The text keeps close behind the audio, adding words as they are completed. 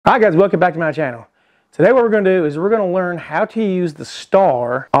Hi guys, welcome back to my channel. Today what we're going to do is we're going to learn how to use the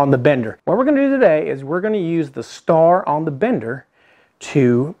star on the bender. What we're going to do today is we're going to use the star on the bender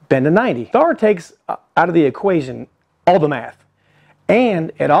to bend a 90. Star takes out of the equation all the math.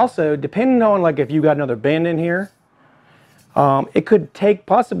 And it also, depending on like if you got another bend in here, it could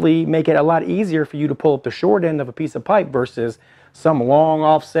possibly make it a lot easier for you to pull up the short end of a piece of pipe versus some long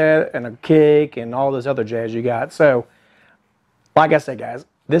offset and a kick and all this other jazz you got. So, like I said guys,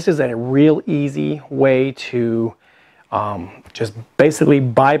 this is a real easy way to just basically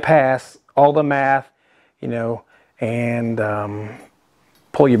bypass all the math, you know, and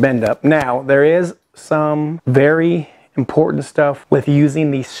pull your bend up. Now, there is some very important stuff with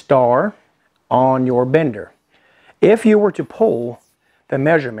using the star on your bender. If you were to pull the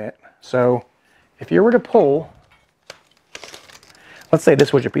measurement, so if you were to pull, let's say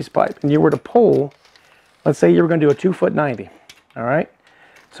this was your piece of pipe, and you were to pull, let's say you were going to do a 2-foot 90, all right?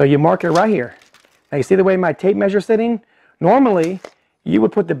 So you mark it right here. Now you see the way my tape measure's sitting? Normally, you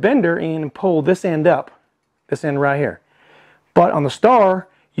would put the bender in and pull this end up, this end right here. But on the star,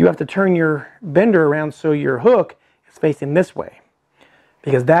 you have to turn your bender around so your hook is facing this way.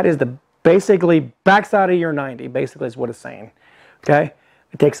 Because that is the basically backside of your 90, basically is what it's saying. Okay?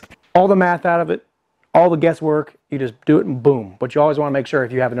 It takes all the math out of it, all the guesswork, you just do it and boom. But you always want to make sure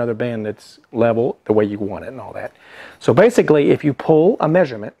if you have another bend that's level the way you want it and all that. So basically, if you pull a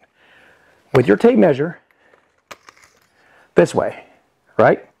measurement with your tape measure this way,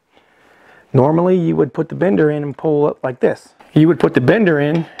 right? Normally you would put the bender in and pull it like this. You would put the bender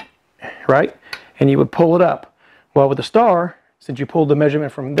in, right? And you would pull it up. Well, with the star, since you pulled the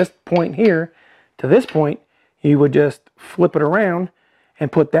measurement from this point here to this point, you would just flip it around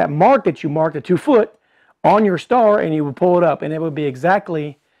and put that mark that you marked at 2 foot on your star, and you would pull it up, and it would be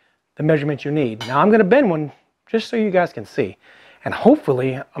exactly the measurement you need. Now I'm going to bend one just so you guys can see. And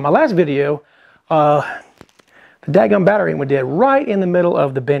hopefully, on my last video, the daggum battery went dead right in the middle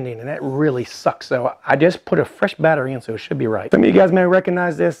of the bending, and that really sucks. So I just put a fresh battery in, so it should be right. Some of you guys may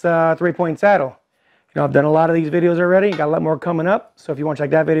recognize this 3-point saddle. You know, I've done a lot of these videos already, got a lot more coming up. So if you want to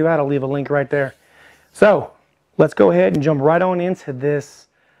check that video out, I'll leave a link right there. So let's go ahead and jump right on into this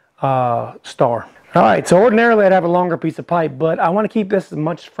star. All right, so ordinarily I'd have a longer piece of pipe, but I want to keep this as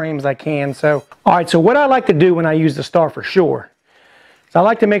much frame as I can. So, all right, so what I like to do when I use the star for sure, is I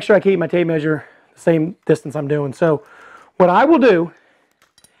like to make sure I keep my tape measure the same distance I'm doing. So what I will do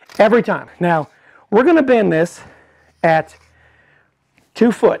every time, now we're going to bend this at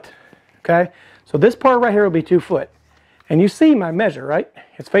 2 foot, okay? So this part right here will be 2 foot. And you see my measure, right?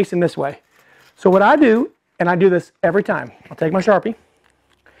 It's facing this way. So what I do, and I do this every time, I'll take my Sharpie,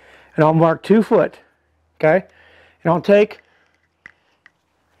 and I'll mark 2 foot, okay? And I'll take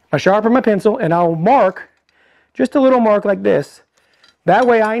my sharp or my pencil, and I'll mark just a little mark like this. That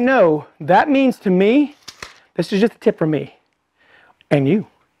way I know, that means to me, this is just a tip from me and you.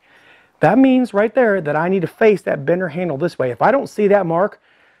 That means right there that I need to face that bender handle this way. If I don't see that mark,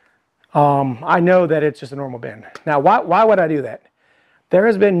 I know that it's just a normal bend. Now, why would I do that? There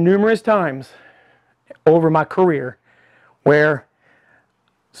has been numerous times over my career where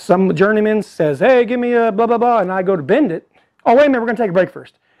some journeyman says, hey, give me a blah, blah, blah, and I go to bend it. Oh, wait a minute, we're going to take a break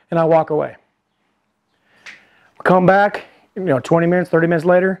first. And I walk away. Come back, you know, 20 minutes, 30 minutes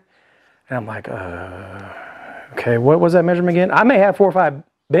later, and I'm like, okay, what was that measurement again? I may have 4 or 5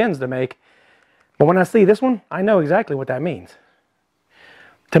 bends to make, but when I see this one, I know exactly what that means.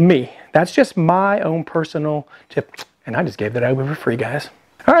 To me, that's just my own personal tip, and I just gave that over for free, guys.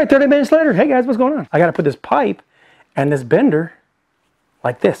 All right, 30 minutes later, hey guys, what's going on? I got to put this pipe and this bender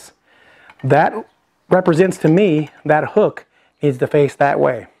like this. That represents to me that hook needs to face that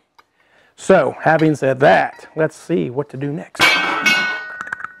way. So, having said that, let's see what to do next.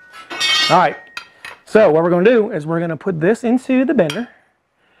 All right, so what we're going to do is we're going to put this into the bender,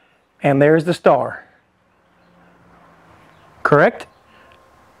 and there's the star. Correct?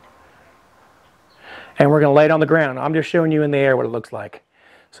 And we're going to lay it on the ground. I'm just showing you in the air what it looks like.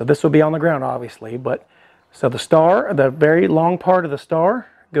 So this will be on the ground, obviously, but so the star, the very long part of the star,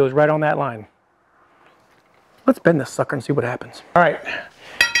 goes right on that line. Let's bend this sucker and see what happens. All right,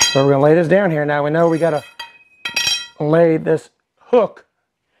 so we're going to lay this down here. Now we know we got to lay this hook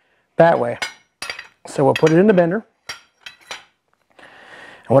that way. So we'll put it in the bender.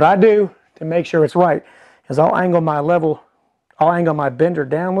 And what I do to make sure it's right is I'll angle my bender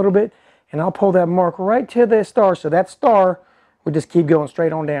down a little bit, and I'll pull that mark right to the star, so that star will just keep going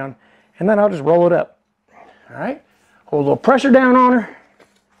straight on down. And then I'll just roll it up. All right, hold a little pressure down on her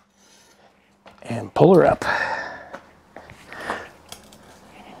and pull her up.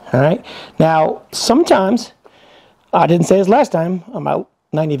 All right, now sometimes I didn't say this last time on my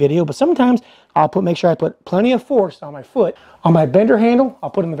 90 video, but sometimes I'll make sure I put plenty of force on my foot. On my bender handle, I'll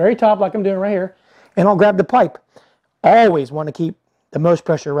put it in the very top like I'm doing right here, and I'll grab the pipe. Always want to keep the most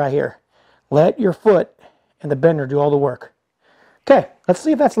pressure right here. Let your foot and the bender do all the work. Okay, let's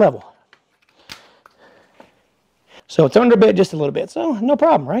see if that's level. So it's under bit just a little bit, so no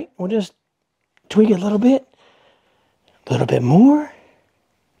problem, right? We'll just tweak it a little bit more.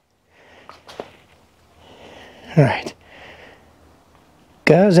 All right.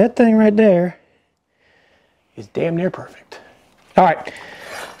 Guys, that thing right there is damn near perfect. All right,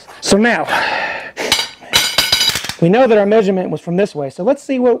 so now we know that our measurement was from this way, so let's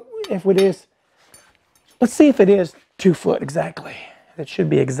see if it is 2 foot exactly. It should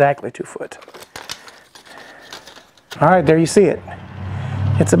be exactly 2 foot. All right, there you see it.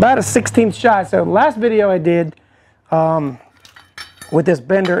 It's about a 1/16 shy. So the last video I did with this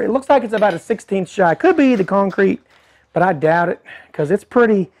bender, it looks like it's about a 1/16 shy. Could be the concrete, but I doubt it because it's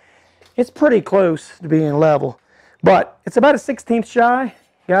pretty close to being level. But it's about a 1/16 shy,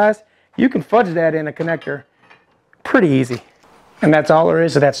 guys. You can fudge that in a connector pretty easy. And that's all there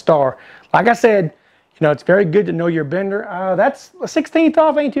is to that star. Like I said, you know, it's very good to know your bender. That's a 1/16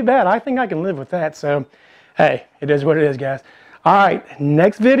 off, ain't too bad. I think I can live with that. So, hey, it is what it is, guys. All right,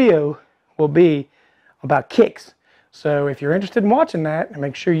 next video will be about kicks. So if you're interested in watching that,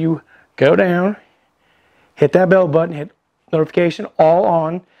 make sure you go down, hit that bell button, hit notification all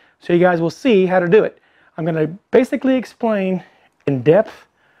on, so you guys will see how to do it. I'm going to basically explain in depth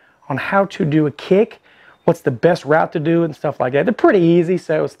on how to do a kick, what's the best route to do and stuff like that. They're pretty easy,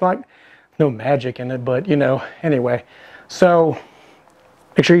 so it's like no magic in it, but you know, anyway. So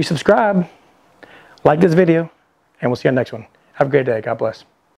make sure you subscribe, like this video, and we'll see you on the next one. Have a great day. God bless.